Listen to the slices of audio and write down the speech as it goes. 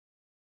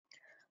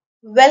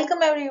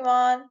Welcome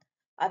everyone.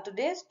 Our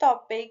today's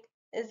topic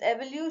is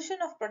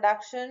evolution of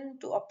production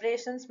to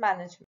operations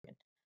management.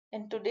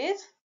 In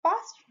today's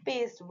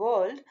fast-paced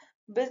world,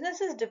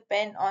 businesses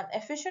depend on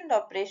efficient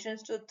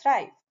operations to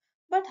thrive.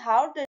 But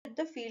how did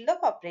the field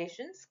of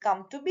operations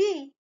come to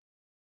be?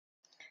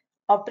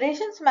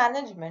 Operations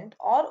management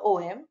or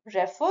OM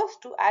refers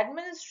to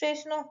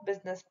administration of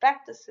business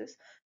practices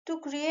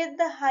to create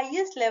the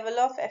highest level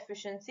of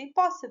efficiency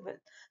possible.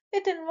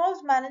 It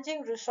involves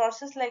managing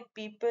resources like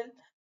people,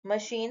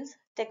 machines,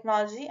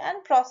 technology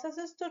and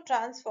processes to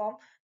transform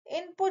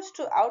inputs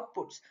to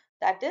outputs,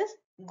 that is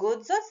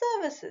goods or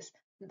services.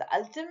 The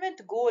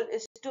ultimate goal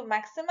is to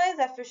maximize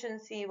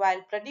efficiency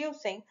while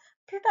producing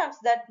products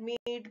that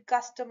meet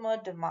customer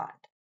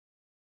demand.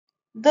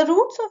 The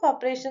roots of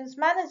operations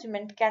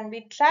management can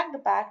be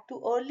tracked back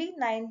to early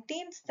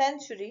 19th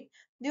century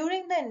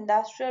during the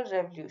Industrial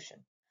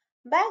Revolution.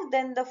 Back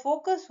then the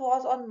focus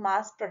was on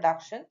mass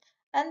production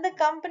and the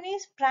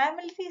companies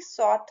primarily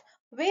sought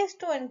ways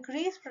to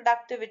increase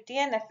productivity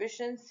and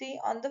efficiency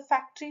on the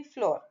factory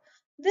floor.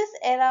 This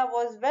era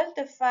was well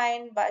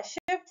defined by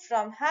shift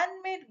from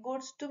handmade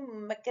goods to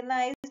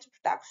mechanized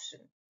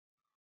production.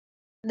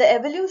 The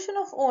evolution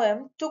of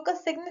OM took a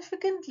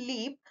significant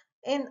leap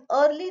in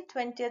early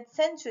 20th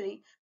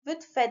century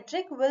with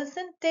Frederick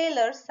Wilson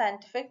Taylor's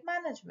scientific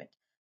management.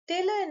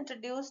 Taylor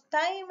introduced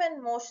time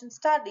and motion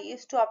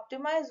studies to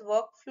optimize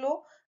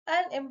workflow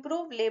and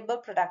improve labor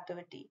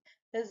productivity.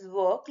 His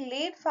work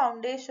laid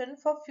foundation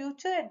for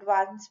future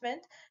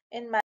advancement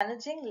in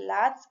managing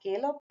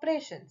large-scale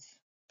operations.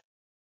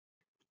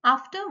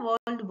 After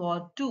World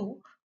War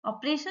II,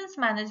 operations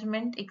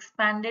management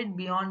expanded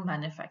beyond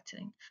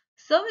manufacturing.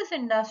 Service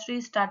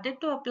industries started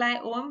to apply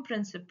OM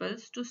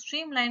principles to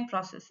streamline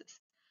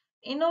processes.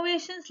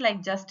 Innovations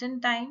like just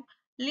in time,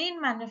 lean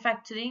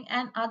manufacturing,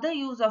 and other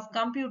use of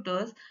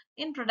computers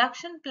in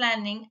production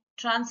planning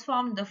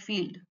transformed the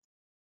field.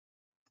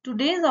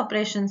 Today's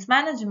operations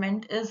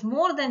management is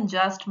more than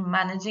just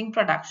managing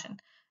production.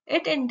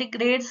 It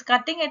integrates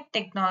cutting edge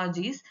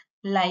technologies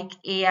like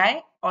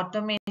AI,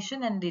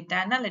 automation, and data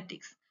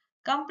analytics.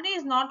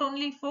 Companies not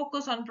only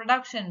focus on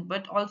production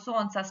but also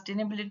on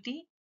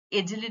sustainability,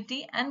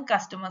 agility, and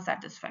customer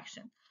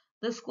satisfaction.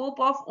 The scope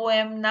of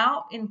OM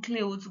now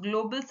includes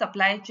global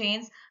supply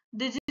chains,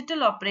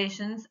 digital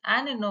operations,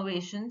 and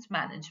innovations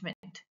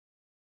management.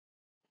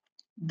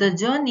 The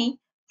journey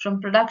from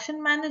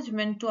production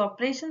management to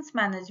operations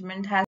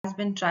management has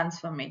been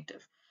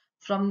transformative.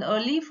 From the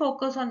early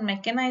focus on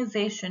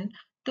mechanization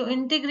to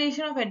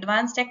integration of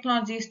advanced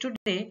technologies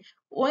today,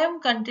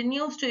 OM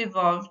continues to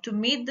evolve to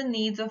meet the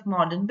needs of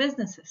modern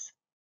businesses.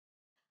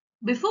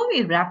 Before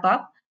we wrap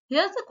up,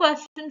 here's a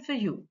question for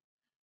you.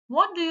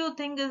 What do you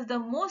think is the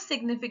most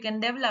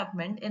significant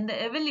development in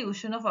the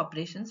evolution of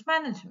operations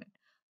management?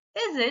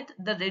 Is it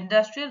the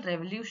Industrial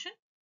Revolution,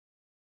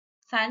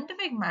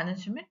 scientific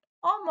management,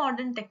 or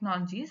modern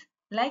technologies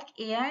like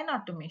AI and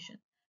automation?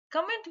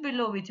 Comment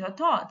below with your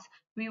thoughts.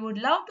 We would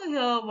love to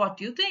hear what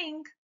you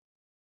think.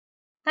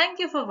 Thank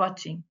you for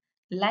watching.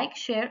 Like,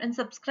 share, and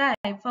subscribe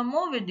for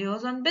more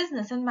videos on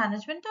business and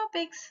management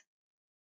topics.